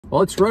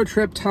Well, it's road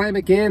trip time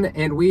again,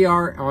 and we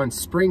are on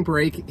spring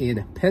break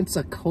in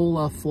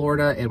Pensacola,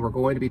 Florida, and we're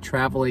going to be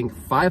traveling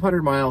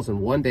 500 miles in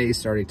one day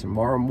starting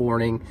tomorrow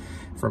morning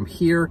from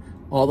here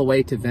all the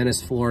way to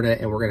Venice, Florida,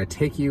 and we're going to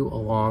take you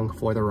along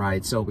for the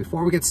ride. So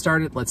before we get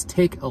started, let's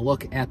take a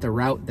look at the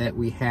route that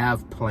we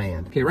have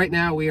planned. Okay, right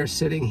now we are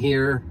sitting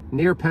here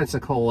near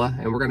Pensacola,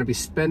 and we're going to be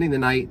spending the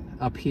night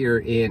up here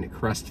in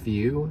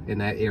Crestview in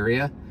that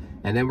area,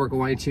 and then we're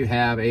going to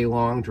have a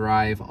long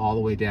drive all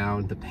the way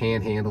down the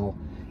Panhandle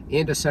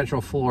into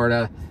Central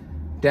Florida,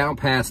 down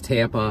past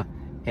Tampa,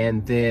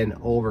 and then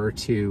over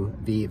to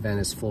the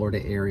Venice,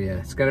 Florida area.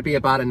 It's going to be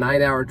about a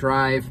 9-hour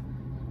drive,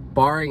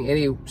 barring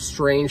any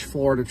strange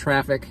Florida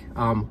traffic,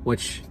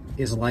 which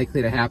is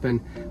likely to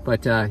happen.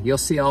 But you'll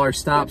see all our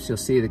stops. You'll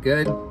see the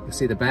good, you'll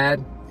see the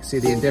bad, you'll see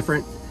the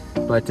indifferent.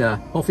 But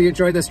hopefully you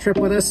enjoyed this trip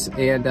with us,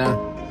 and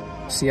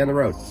see you on the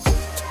road.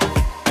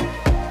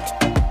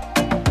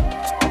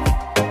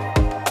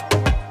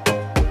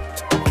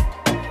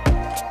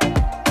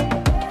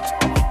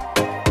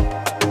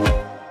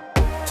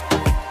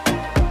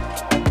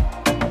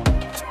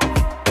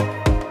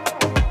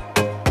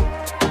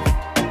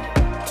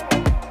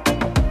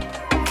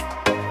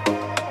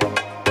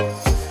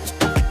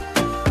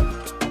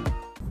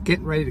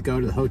 Getting ready to go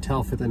to the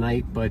hotel for the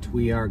night, but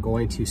we are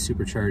going to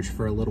supercharge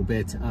for a little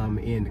bit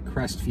in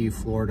Crestview,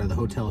 Florida. The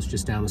hotel is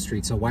just down the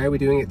street. So why are we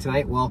doing it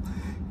tonight? Well,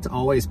 it's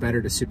always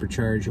better to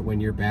supercharge when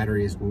your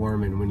battery is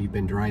warm, and when you've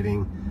been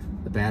driving,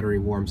 the battery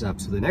warms up.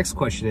 So the next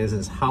question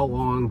is how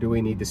long do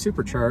we need to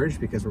supercharge,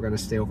 because we're going to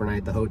stay overnight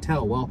at the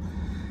hotel? Well,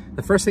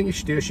 the first thing you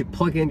should do is you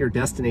plug in your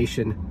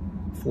destination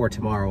for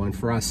tomorrow, and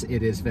for us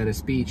it is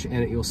Venice Beach,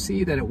 and you'll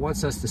see that it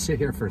wants us to sit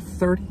here for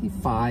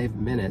 35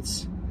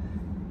 minutes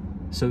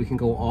so we can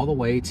go all the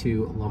way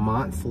to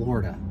Lamont,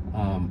 Florida.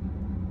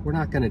 We're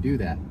not going to do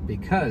that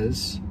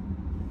because,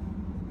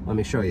 let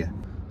me show you.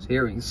 So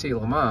here we can see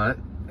Lamont.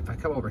 If I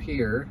come over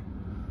here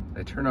and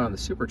I turn on the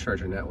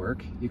supercharger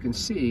network, you can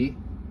see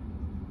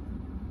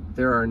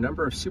there are a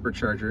number of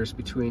superchargers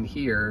between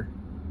here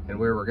and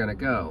where we're going to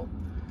go.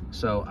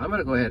 So I'm going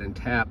to go ahead and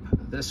tap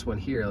this one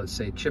here. Let's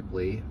say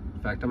Chipley.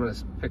 In fact, I'm going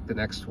to pick the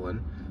next one,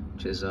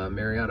 which is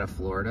Marianna,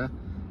 Florida,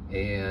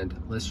 and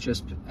let's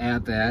just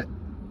add that.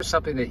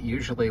 Something that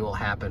usually will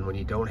happen when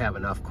you don't have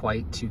enough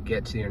quite to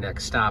get to your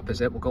next stop is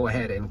it will go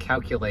ahead and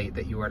calculate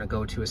that you are going to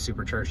go to a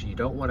supercharger you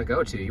don't want to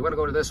go to. You want to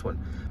go to this one.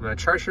 I'm going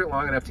to charge it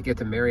long enough to get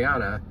to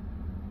Marianna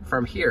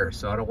from here,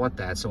 so I don't want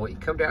that. So what you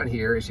come down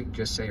here is you can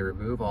just say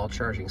remove all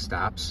charging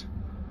stops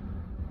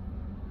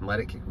and let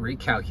it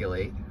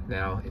recalculate.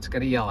 Now it's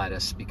going to yell at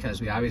us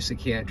because we obviously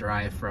can't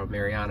drive from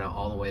Marianna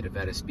all the way to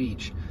Venice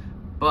Beach,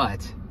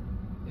 but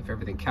if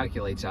everything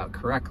calculates out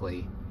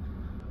correctly,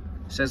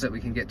 says that we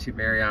can get to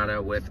Marianna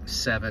with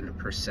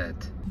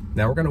 7%.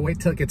 Now we're going to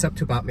wait till it gets up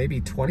to about maybe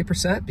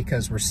 20%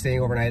 because we're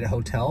staying overnight at a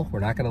hotel. We're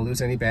not going to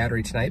lose any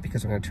battery tonight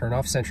because we're going to turn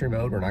off Sentry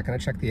mode. We're not going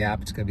to check the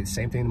app. It's going to be the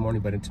same thing in the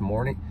morning, but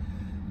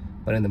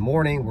in the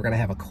morning we're going to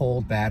have a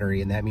cold battery,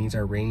 and that means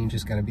our range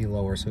is going to be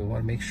lower. So we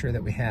want to make sure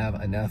that we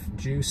have enough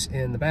juice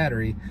in the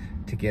battery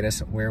to get us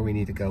where we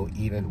need to go,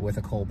 even with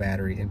a cold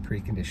battery and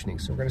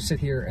preconditioning. So we're going to sit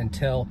here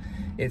until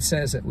it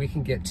says that we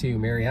can get to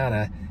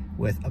Marianna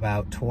with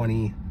about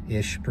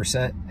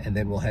 20-ish%, and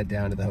then we'll head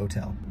down to the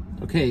hotel.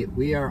 Okay,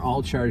 we are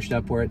all charged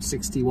up. We're at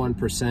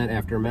 61%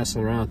 after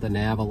messing around with the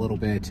nav a little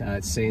bit.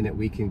 It's saying that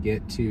we can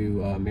get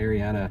to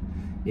Marianna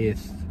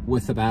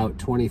with about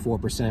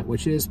 24%,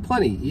 which is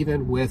plenty,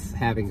 even with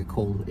having a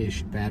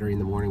cold-ish battery in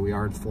the morning. We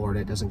are in Florida.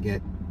 It doesn't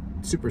get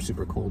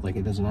super cold like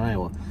it does in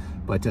Iowa,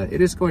 but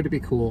it is going to be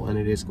cool, and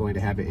it is going to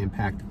have an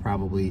impact,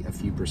 probably a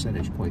few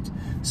percentage points.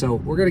 So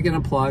we're going to get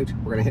unplugged,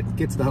 we're going to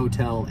get to the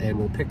hotel, and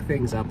we'll pick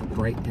things up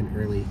bright and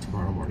early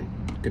tomorrow morning.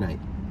 Good night.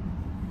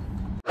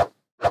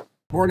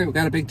 Morning, we've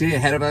got a big day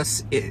ahead of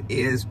us. It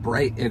is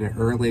bright and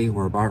early.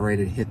 We're about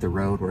ready to hit the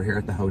road. We're here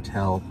at the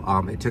hotel.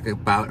 It took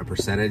about a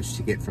percentage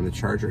to get from the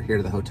charger here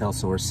to the hotel,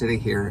 so we're sitting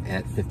here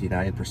at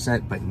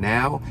 59%, but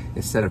now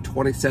instead of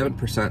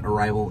 27%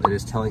 arrival, it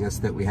is telling us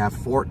that we have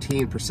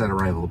 14%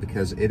 arrival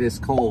because it is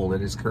cold.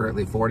 It is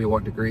currently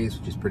 41 degrees,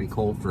 which is pretty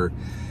cold for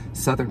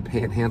southern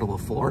panhandle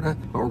of Florida,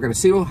 but we're going to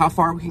see how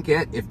far we can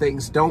get. If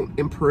things don't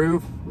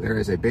improve, there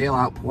is a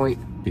bailout point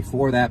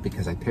before that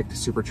because I picked a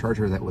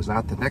supercharger that was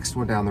not the next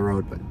one down the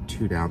road, but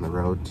 2 down the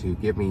road to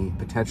give me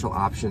potential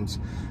options.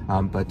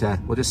 But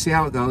we'll just see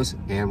how it goes,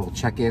 and we'll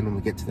check in when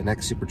we get to the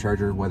next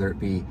supercharger, whether it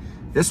be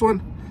this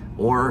one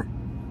or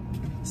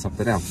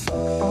something else.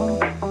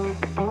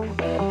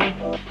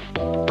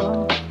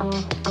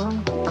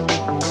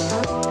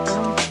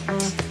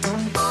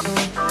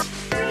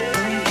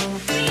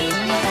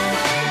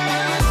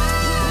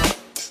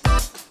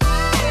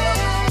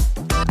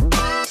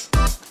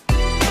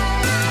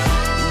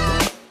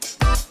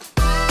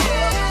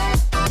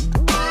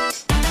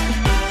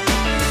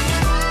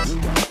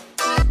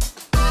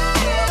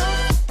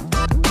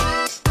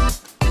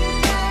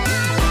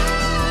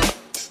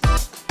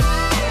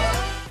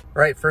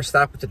 All right, first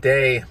stop of the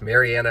day,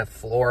 Marianna,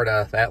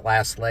 Florida. That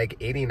last leg,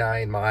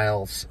 89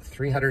 miles,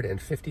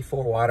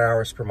 354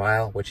 watt-hours per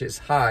mile, which is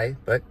high,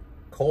 but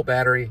cold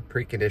battery,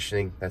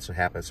 preconditioning, that's what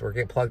happens. So we're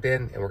getting plugged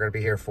in, and we're gonna be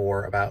here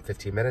for about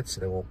 15 minutes,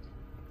 and then we'll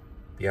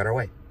be on our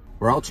way.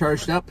 We're all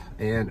charged up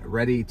and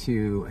ready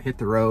to hit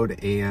the road,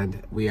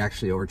 and we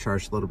actually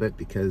overcharged a little bit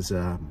because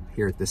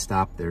here at this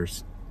stop,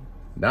 there's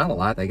not a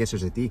lot. I guess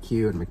there's a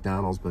DQ and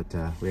McDonald's, but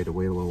we had to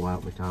wait a little while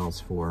at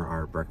McDonald's for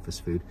our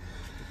breakfast food.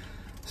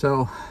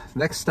 So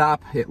next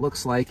stop, it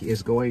looks like,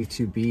 is going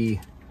to be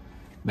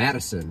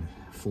Madison,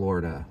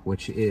 Florida,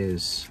 which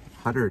is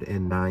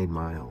 109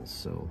 miles.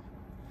 So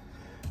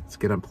let's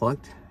get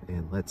unplugged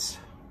and let's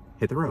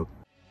hit the road.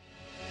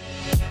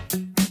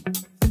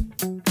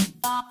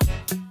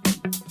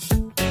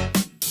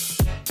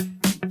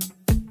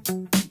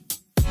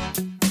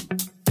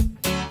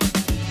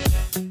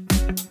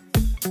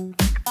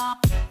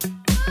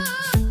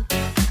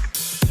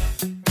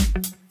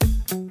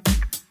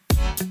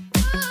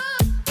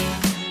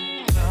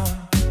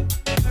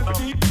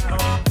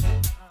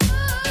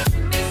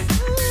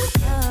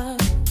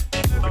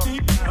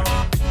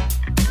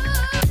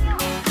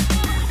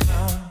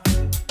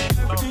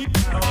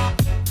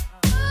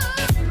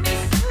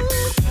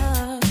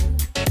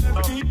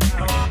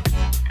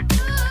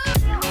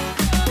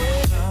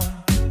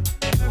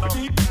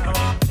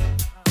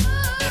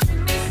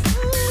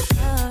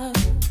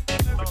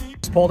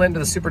 Pulled into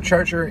the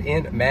supercharger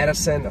in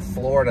Madison,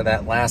 Florida.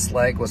 That last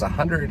leg was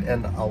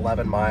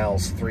 111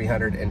 miles,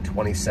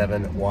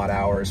 327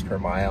 watt-hours per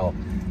mile.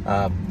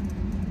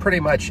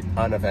 Pretty much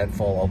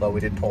uneventful, although we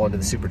did pull into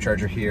the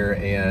supercharger here,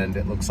 and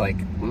it looks like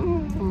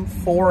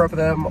 4 of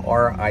them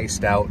are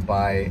iced out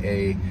by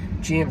a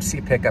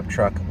GMC pickup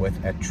truck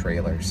with a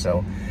trailer.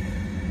 So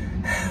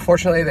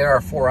fortunately there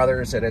are 4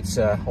 others, and it's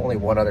only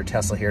 1 other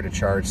Tesla here to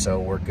charge, so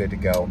we're good to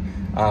go.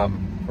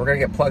 We're gonna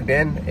get plugged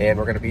in, and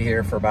we're gonna be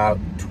here for about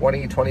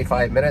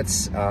 20-25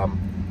 minutes.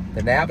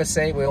 The nav is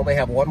saying we only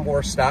have 1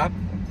 more stop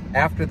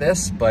after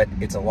this, but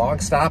it's a long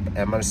stop.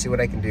 I'm gonna see what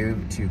I can do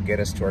to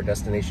get us to our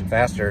destination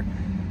faster,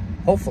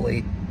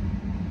 hopefully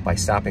by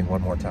stopping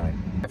 1 more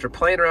time. After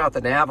playing around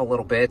with the nav a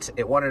little bit,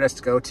 it wanted us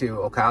to go to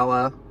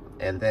Ocala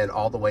and then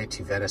all the way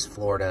to Venice,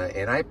 Florida.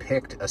 And I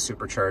picked a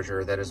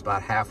supercharger that is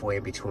about halfway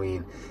in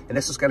between. And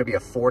this is gonna be a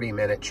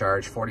 40-minute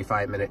charge,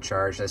 45-minute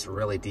charge. That's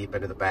really deep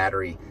into the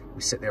battery.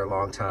 We sit there a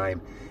long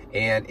time.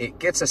 And it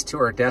gets us to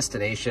our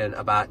destination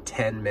about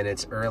 10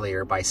 minutes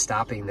earlier by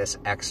stopping this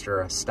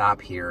extra stop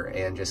here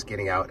and just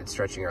getting out and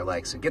stretching our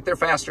legs. So get there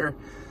faster,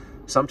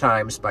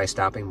 sometimes by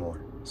stopping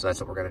more. So that's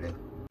what we're gonna do.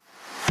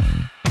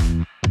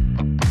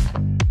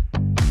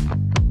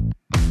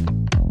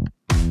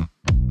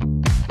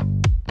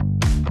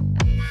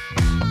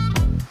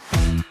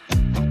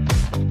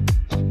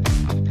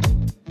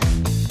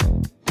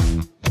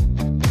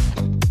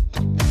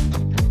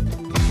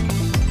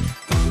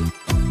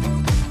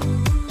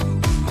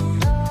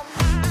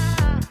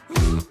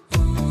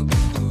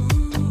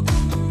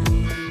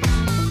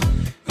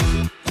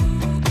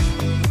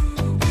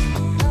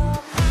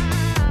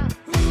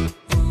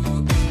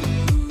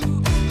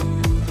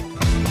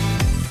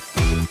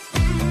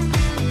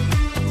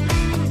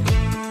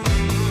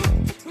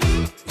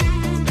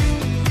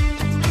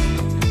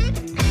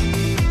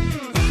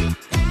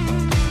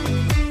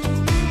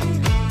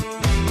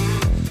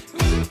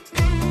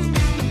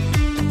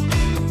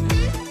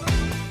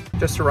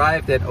 Just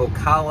arrived at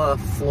Ocala,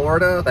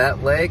 Florida.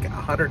 That leg,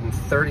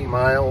 130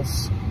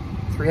 miles,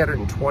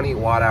 320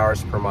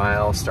 watt-hours per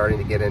mile, starting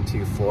to get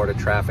into Florida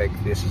traffic.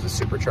 This is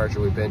a supercharger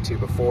we've been to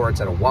before.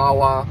 It's at a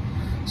Wawa.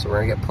 So we're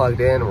gonna get plugged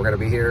in. We're gonna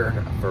be here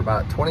for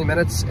about 20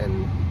 minutes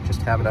and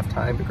just have enough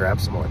time to grab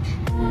some lunch.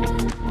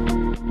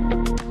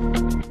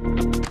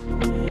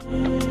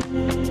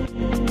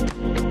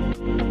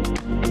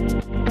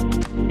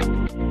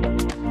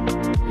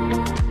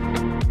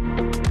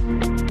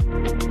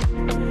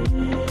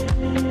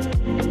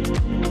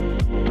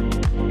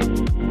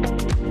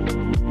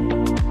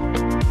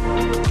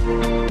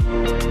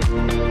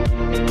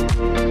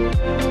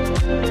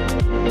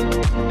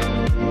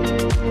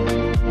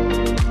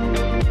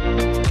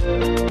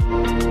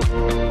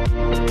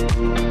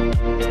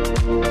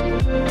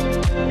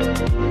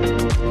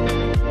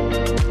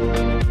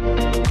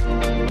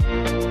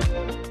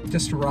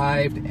 Just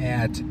arrived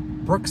at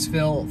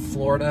Brooksville,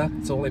 Florida.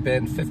 It's only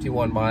been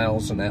 51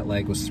 miles, and that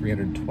leg was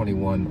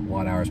 321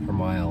 watt-hours per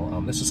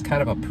mile. This is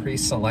kind of a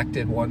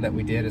pre-selected one that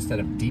we did instead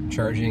of deep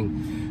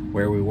charging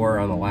where we were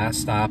on the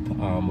last stop.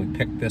 We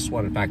picked this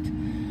one. In fact,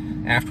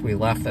 after we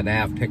left the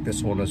nav, picked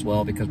this one as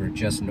well because we're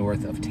just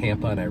north of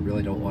Tampa, and I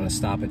really don't want to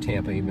stop at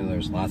Tampa, even though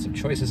there's lots of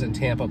choices in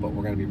Tampa, but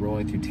we're going to be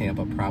rolling through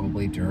Tampa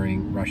probably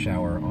during rush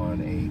hour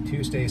on a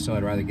Tuesday, so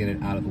I'd rather get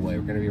it out of the way.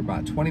 We're going to be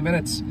about 20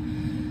 minutes.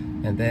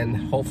 And then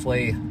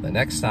hopefully the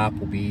next stop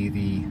will be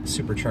the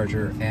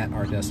supercharger at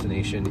our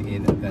destination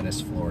in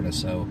Venice, Florida.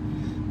 So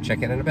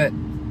check in a bit.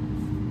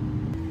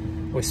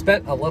 We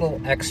spent a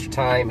little extra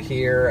time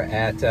here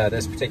at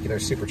this particular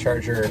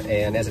supercharger,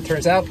 and as it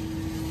turns out,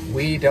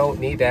 we don't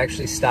need to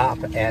actually stop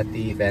at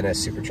the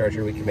Venice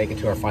supercharger. We can make it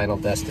to our final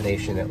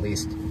destination, at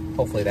least.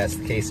 Hopefully that's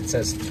the case. It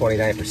says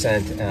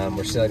 29%.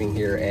 We're sitting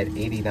here at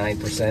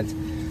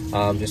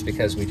 89%, just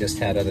because we just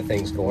had other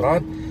things going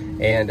on.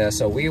 And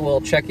so we will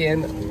check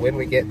in when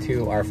we get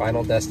to our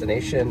final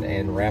destination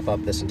and wrap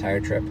up this entire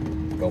trip.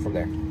 Go from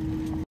there.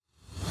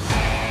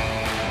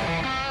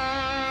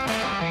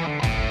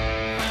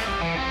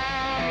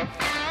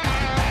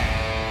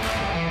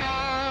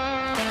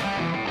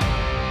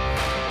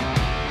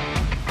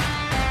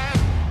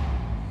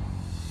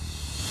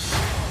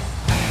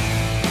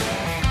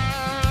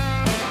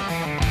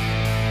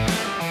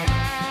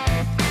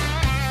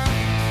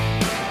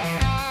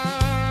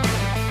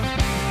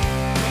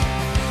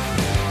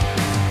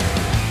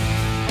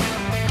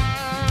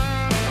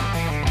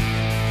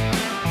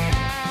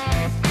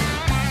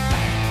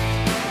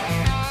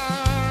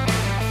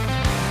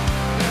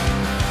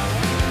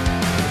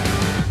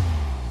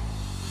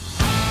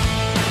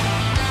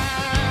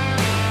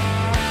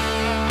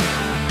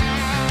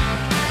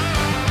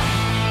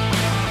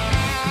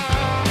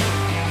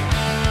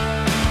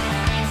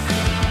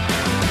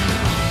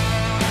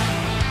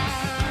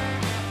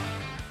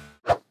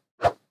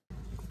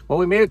 Well,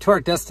 we made it to our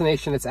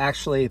destination. It's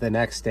actually the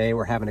next day.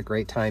 We're having a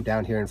great time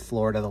down here in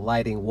Florida. The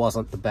lighting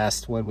wasn't the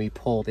best when we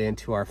pulled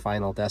into our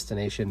final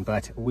destination,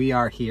 but we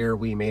are here.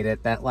 We made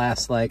it. That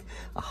last leg,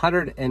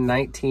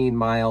 119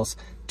 miles,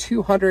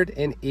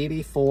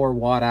 284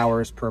 watt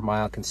hours per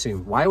mile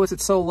consumed. Why was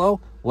it so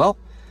low? Well,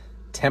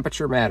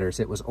 temperature matters.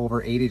 It was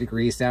over 80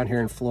 degrees down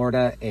here in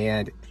Florida,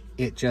 and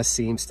it just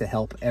seems to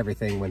help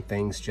everything when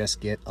things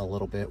just get a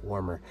little bit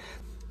warmer.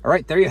 All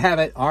right, there you have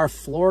it. Our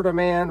Florida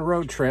Man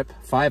road trip,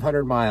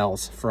 500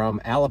 miles from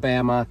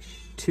Alabama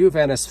to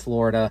Venice,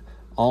 Florida,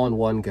 all in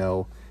one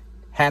go.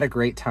 Had a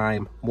great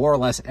time. More or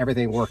less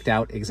everything worked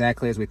out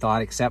exactly as we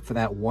thought, except for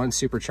that one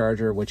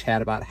supercharger, which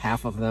had about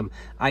half of them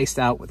iced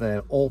out with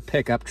an old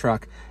pickup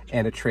truck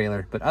and a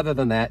trailer. But other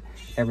than that,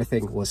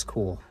 everything was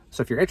cool.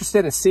 So if you're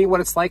interested in seeing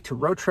what it's like to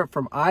road trip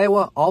from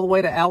Iowa all the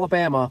way to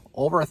Alabama,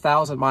 over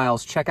 1,000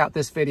 miles, check out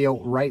this video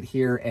right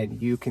here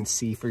and you can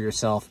see for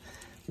yourself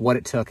what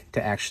it took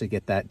to actually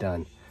get that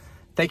done.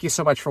 Thank you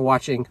so much for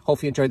watching.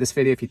 Hope you enjoyed this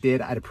video. If you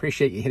did, I'd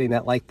appreciate you hitting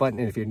that like button.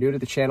 And if you're new to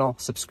the channel,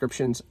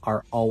 subscriptions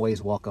are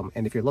always welcome.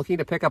 And if you're looking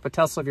to pick up a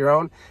Tesla of your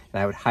own,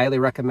 and I would highly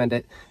recommend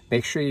it,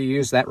 make sure you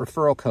use that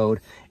referral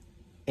code.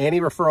 Any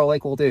referral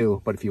link will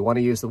do, but if you want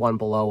to use the one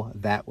below,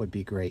 that would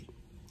be great.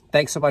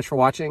 Thanks so much for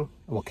watching, and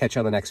we'll catch you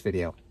on the next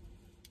video.